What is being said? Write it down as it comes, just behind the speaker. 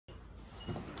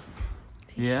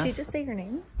Yeah. Did she just say your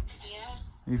name? Yeah.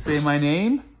 You say my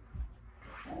name?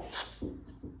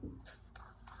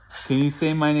 Can you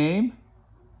say my name?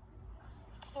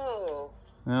 Oh.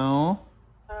 No.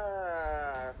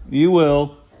 You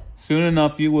will. Soon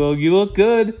enough, you will. You look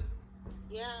good.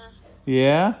 Yeah.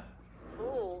 Yeah?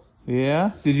 Cool.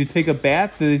 Yeah? Did you take a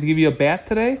bath? Did they give you a bath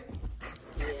today?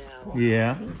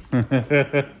 Yeah.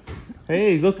 Yeah.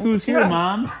 Hey, look who's here,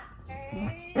 Mom.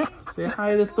 Hey. Say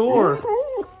hi to Thor.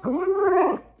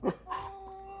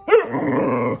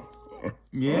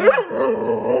 Yeah.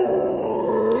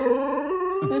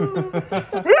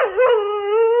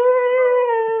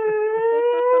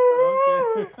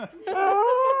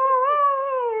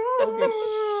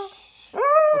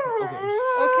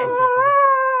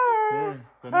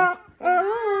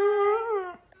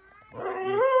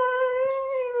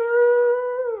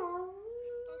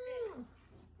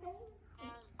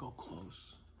 Go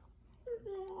close.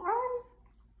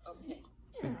 Okay.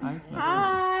 Say hi.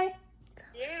 Hi.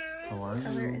 Yeah. How are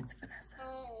Tell her you? it's Vanessa.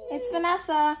 Oh. It's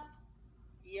Vanessa.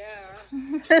 Yeah.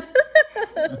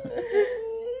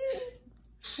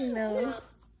 She knows.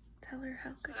 Tell her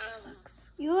how good she looks.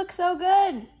 You look so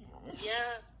good. Yeah.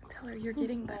 Tell her you're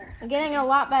getting better. I'm getting a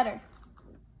lot better.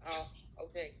 Oh.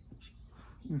 Okay.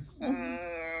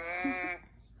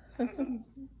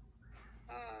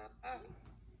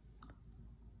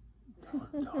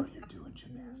 Tell her you're doing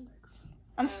gymnastics.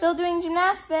 I'm still doing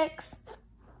gymnastics.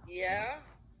 Yeah.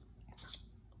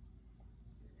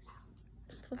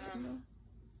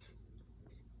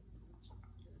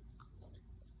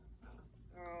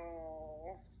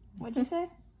 Oh. What'd you say?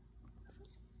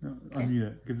 No, unmute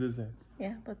it. Give this a sec.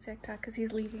 Yeah, let's talk because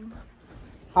he's leaving.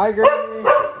 Hi, Grammy.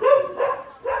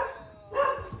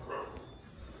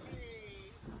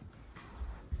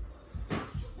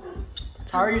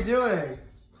 How are you doing?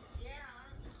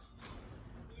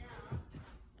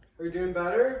 Are you doing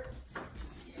better?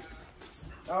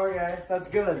 Oh, yeah, that's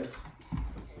good.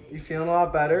 You feeling a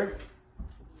lot better?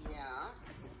 Yeah.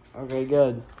 Okay,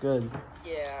 good, good.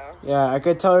 Yeah. Yeah, I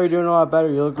could tell you're doing a lot better.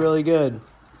 You look really good.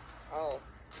 Oh.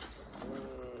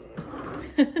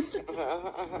 Tell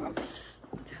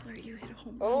her you hit a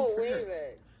home run. Oh, for wait a her.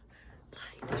 minute. Tell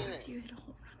Wait a her minute. you hit a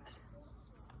home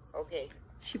run. Okay.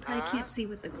 She probably can't see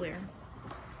with the glare.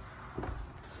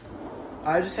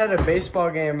 I just had a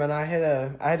baseball game and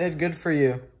I did good for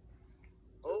you.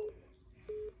 Oh.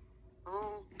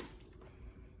 Oh.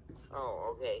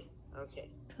 Oh, okay. Okay.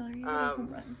 Tell her you hit a home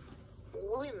run.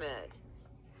 Wait a minute.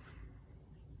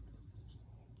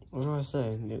 What do I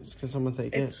say? It's because someone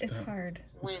take it. It's hard.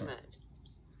 Wait a minute.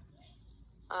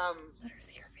 Let her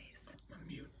see your face.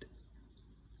 Unmute.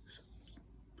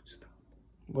 Stop.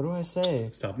 What do I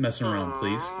say? Stop messing around,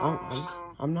 please.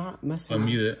 I'm not messing.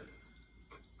 Unmute it.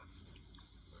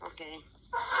 Okay.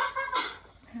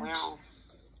 Well.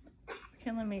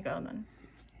 Okay, let me go then.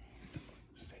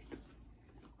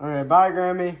 All right, bye,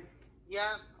 Grammy.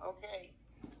 Yeah. Okay.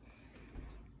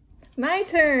 My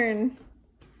turn.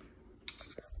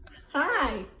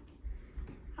 Hi.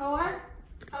 How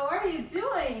are you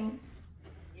doing?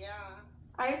 Yeah.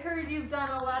 I heard you've done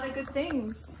a lot of good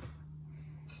things.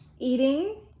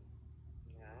 Eating.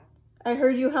 Yeah. I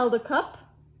heard you held a cup.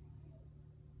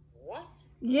 What?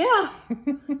 Yeah.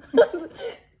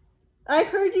 I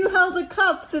heard you held a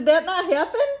cup. Did that not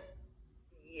happen?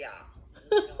 Yeah.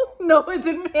 No, it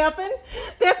didn't happen.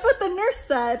 That's what the nurse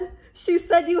said. She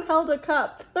said you held a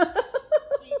cup.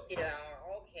 Yeah.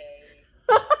 Okay.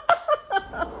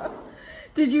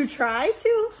 Did you try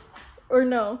to? Or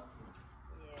no?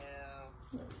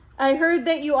 Yeah. I heard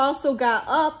that you also got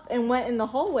up and went in the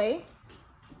hallway.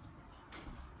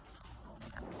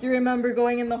 Do you remember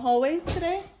going in the hallway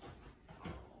today?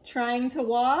 Trying to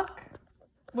walk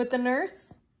with the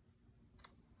nurse?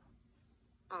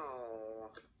 Oh.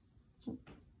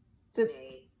 Did,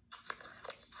 Okay.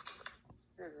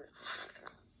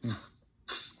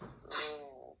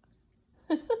 Oh.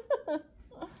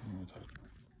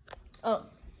 oh,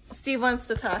 Steve wants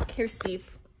to talk. Here's Steve.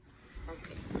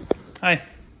 Okay. Hi.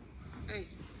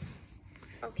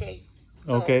 Okay.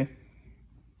 Okay.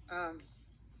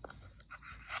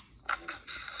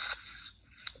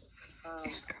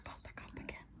 Ask her about the cup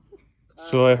again.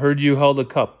 So I heard you held a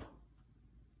cup.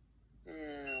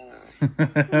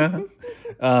 Yeah.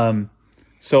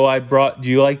 So I brought, do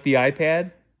you like the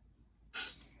iPad?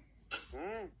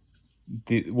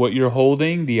 What you're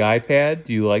holding, the iPad,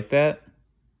 do you like that?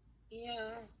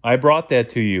 Yeah. I brought that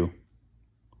to you.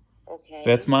 Okay.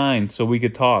 That's mine, so we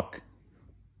could talk.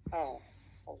 Oh.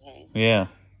 Okay. Yeah,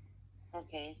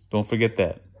 Okay. don't forget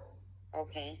that.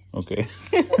 Okay. Okay.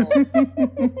 So,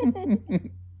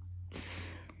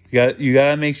 You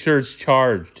gotta make sure it's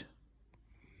charged.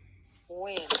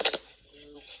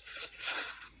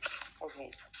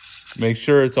 Make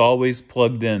sure it's always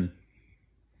plugged in.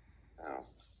 Oh,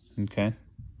 Okay.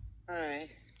 all right.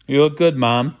 You look good,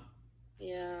 Mom.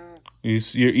 Yeah.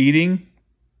 You're eating?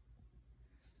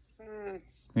 Mm,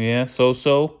 Yeah,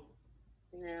 so?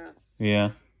 yeah.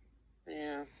 Yeah.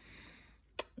 Yeah.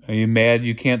 Are you mad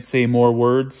you can't say more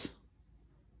words?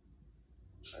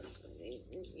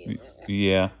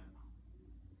 Yeah.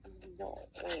 No,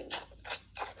 wait a minute.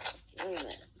 Wait a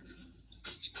minute.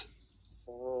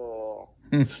 Oh.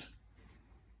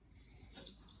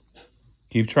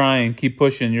 Keep trying. Keep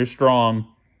pushing. You're strong.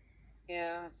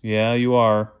 Yeah. Yeah, you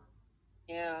are.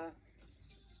 Yeah.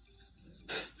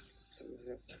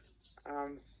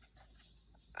 Um.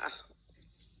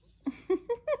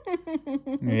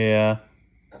 Yeah.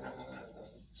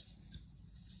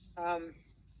 Um.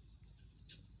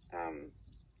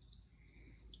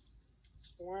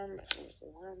 Where am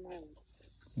I?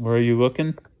 Where are you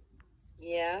looking?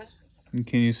 Yeah.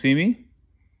 Can you see me?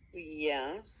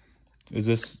 Yeah. Is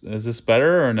this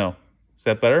better or no? Is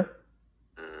that better?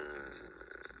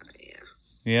 Yeah.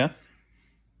 Yeah?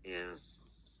 Yeah.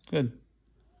 Good.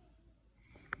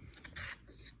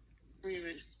 Wait a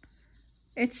minute.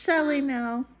 It's Shelly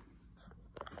now.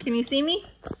 Can you see me?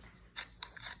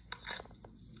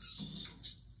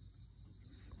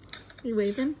 You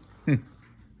waving?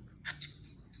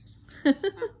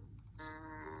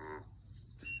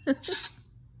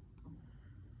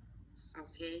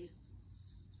 Okay.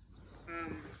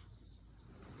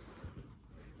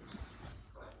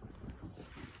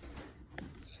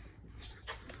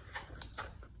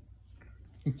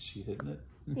 She hitting it?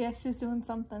 Yeah, she's doing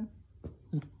something.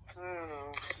 I don't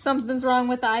know. Something's wrong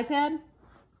with the iPad?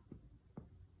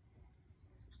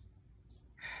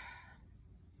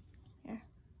 Here.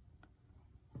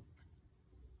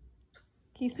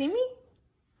 Can you see me?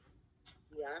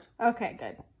 Yeah. Okay,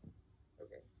 good.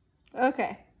 Okay.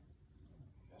 Okay.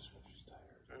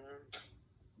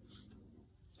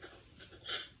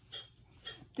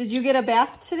 Did you get a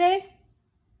bath today?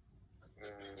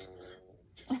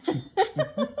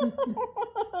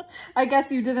 I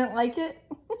guess you didn't like it?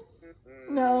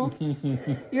 No.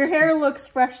 Your hair looks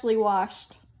freshly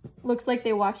washed. Looks like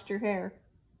they washed your hair.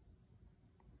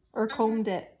 Or combed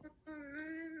it.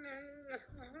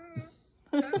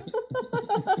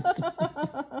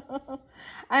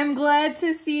 I'm glad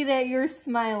to see that you're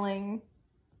smiling.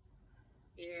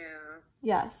 Yeah.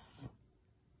 Yes.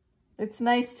 It's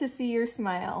nice to see your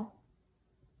smile.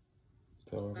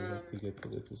 Tell her we have to get to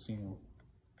the casino.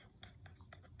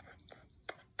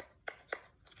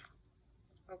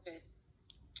 Okay.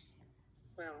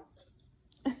 Well.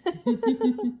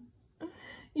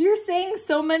 You're saying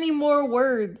so many more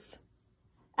words.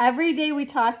 Every day we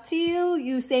talk to you,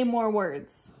 you say more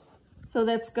words. So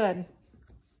that's good.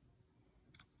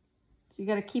 So you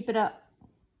got to keep it up.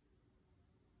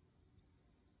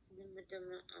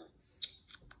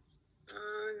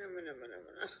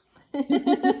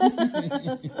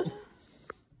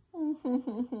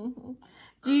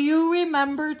 Do you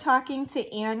remember talking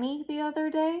to Annie the other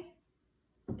day?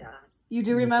 Yeah. You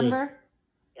do remember?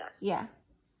 Yes. Yeah.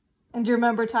 And do you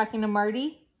remember talking to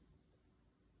Marty?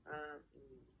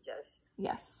 Yes.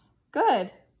 Yes. Good.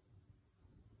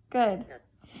 Good. Yeah.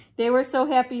 They were so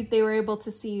happy they were able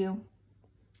to see you.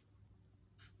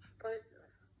 But.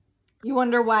 You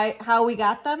wonder how we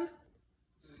got them?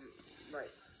 Right.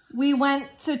 We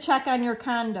went to check on your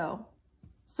condo.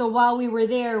 So while we were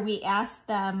there, we asked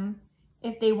them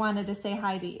if they wanted to say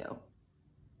hi to you.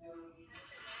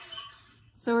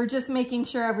 So we're just making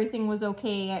sure everything was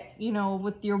okay, you know,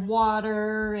 with your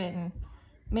water and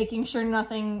making sure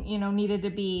nothing, you know, needed to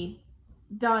be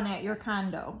done at your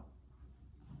condo.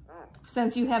 Oh.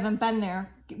 Since you haven't been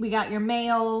there, we got your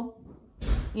mail,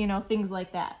 you know, things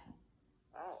like that.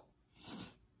 Oh.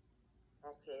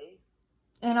 Okay.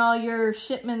 And all your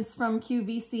shipments from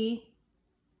QVC.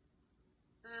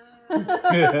 Wait a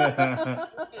minute.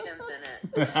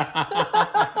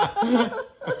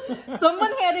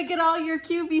 Someone had to get all your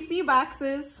QVC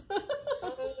boxes.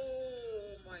 Oh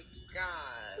my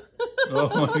God. Oh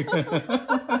my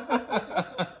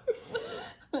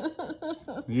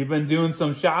God. You've been doing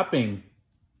some shopping.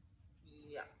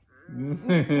 Yeah.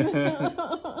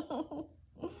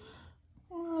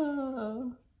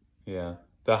 Yeah.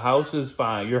 The house is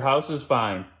fine. Your house is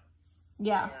fine.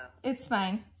 Yeah, it's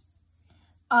fine.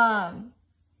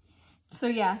 So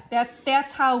yeah,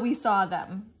 that's how we saw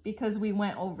them, because we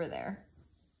went over there.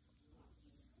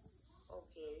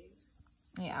 Okay.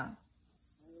 Yeah.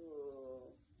 Ooh.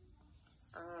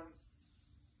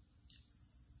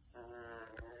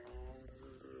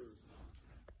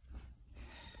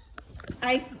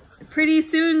 Pretty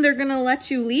soon they're gonna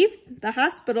let you leave the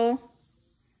hospital.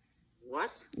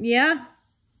 What? Yeah.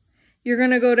 You're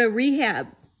going to go to rehab.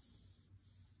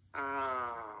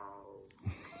 Oh.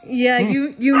 Yeah,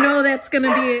 you know that's going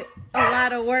to be a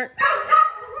lot of work.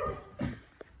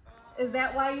 Is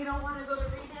that why you don't want to go to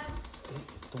rehab?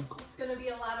 It's going to be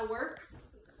a lot of work.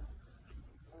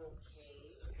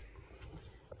 Okay.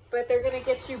 But they're going to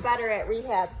get you better at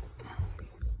rehab.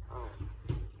 Oh.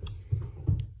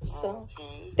 So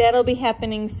Okay. that'll be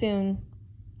happening soon.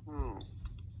 Hmm.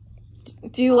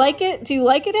 Do you like it? Do you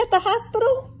like it at the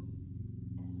hospital?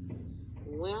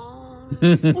 Well,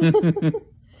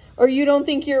 Or you don't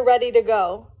think you're ready to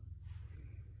go?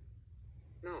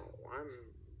 no, I'm.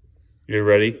 You're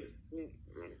ready?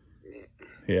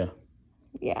 Yeah.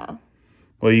 Yeah.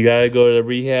 Well, you gotta go to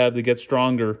rehab to get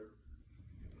stronger.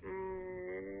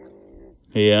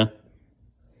 Yeah.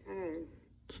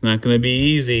 It's not gonna be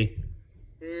easy.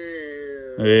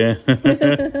 Yeah.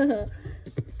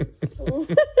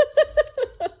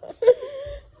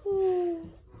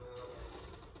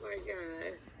 My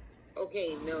God.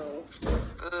 Okay, no.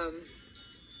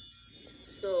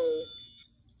 So.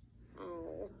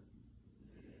 Oh.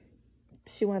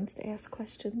 She wants to ask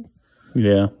questions.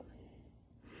 Yeah.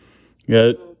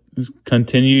 Yeah.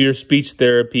 Continue your speech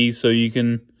therapy so you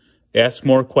can ask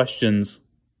more questions.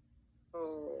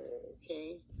 Oh.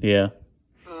 Okay. Yeah.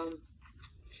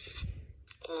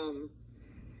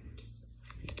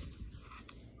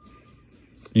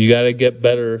 You got to get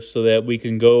better so that we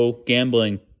can go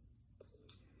gambling.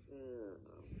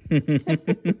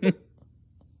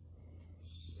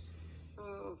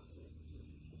 Oh.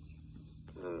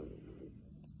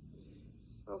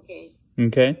 Okay.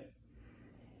 Okay?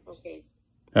 Okay.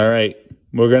 All right.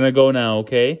 We're going to go now,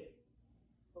 okay?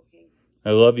 Okay.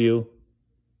 I love you.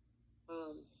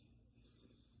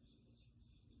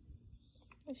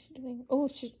 What's she doing? Oh,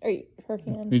 her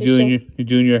hand. You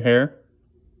doing your hair?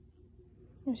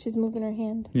 Oh, she's moving her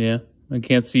hand. Yeah. I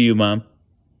can't see you, Mom.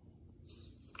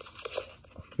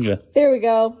 Yeah. There we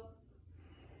go.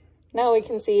 Now we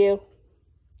can see you.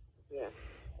 Yeah.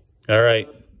 All right.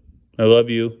 I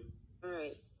love you. All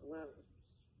right. Well.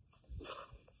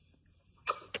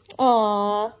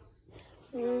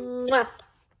 Aww.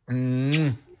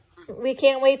 Mwah. We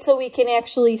can't wait till we can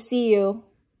actually see you.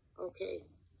 Okay.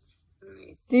 All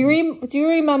right. Do you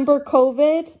remember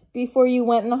COVID before you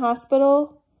went in the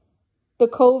hospital? The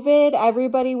COVID,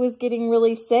 everybody was getting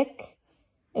really sick,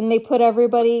 and they put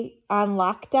everybody on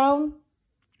lockdown.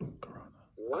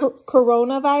 What?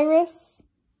 Coronavirus.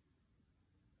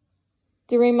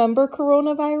 Do you remember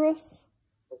coronavirus?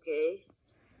 Okay.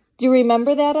 Do you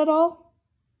remember that at all?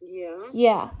 Yeah.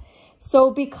 Yeah. So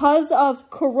because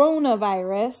of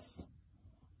coronavirus,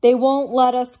 they won't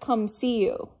let us come see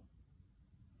you.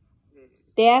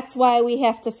 That's why we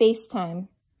have to FaceTime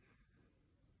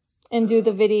and do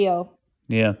the video.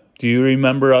 Yeah. Do you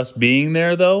remember us being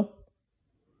there, though?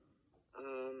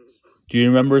 Do you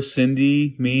remember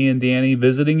Cindy, me, and Danny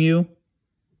visiting you?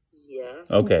 Yeah.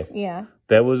 Okay. Yeah.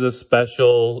 That was a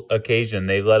special occasion.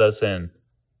 They let us in.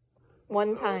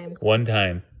 One time. One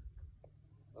time.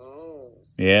 Oh.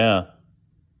 Yeah.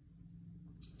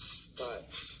 But.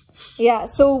 Yeah,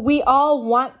 so we all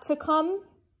want to come,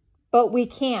 but we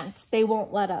can't. They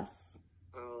won't let us.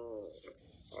 Oh.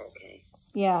 Okay.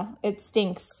 Yeah, it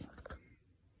stinks.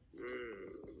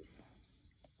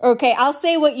 Okay, I'll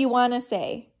say what you want to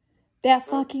say. That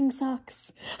fucking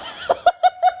sucks.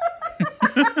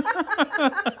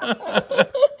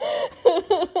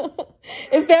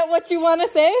 Is that what you want to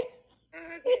say?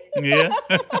 Yeah.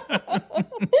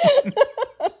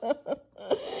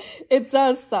 It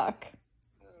does suck.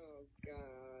 Oh, God.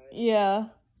 Yeah.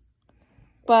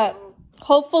 But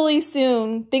hopefully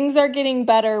soon, things are getting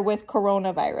better with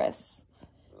coronavirus.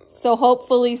 So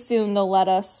hopefully soon they'll let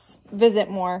us visit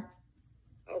more.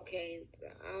 Okay.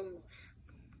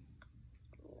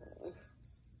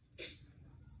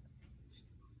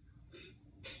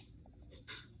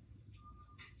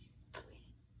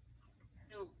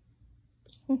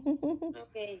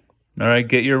 Okay. All right,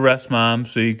 get your rest, Mom,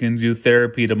 so you can do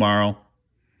therapy tomorrow.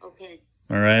 Okay.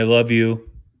 All right, I love you.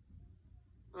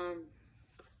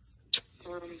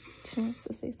 She wants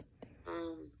to say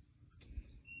something.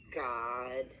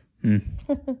 God.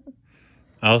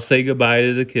 I'll say goodbye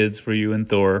to the kids for you and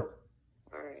Thor.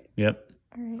 All right. Yep.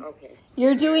 All right. Okay.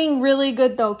 You're doing really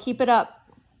good, though. Keep it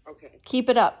up. Okay. Keep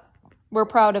it up. We're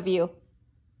proud of you.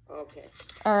 Okay.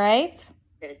 All right?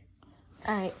 Okay.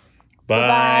 All right. Bye.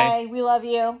 Bye. We love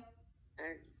you.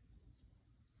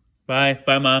 Bye.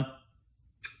 Bye, Mom.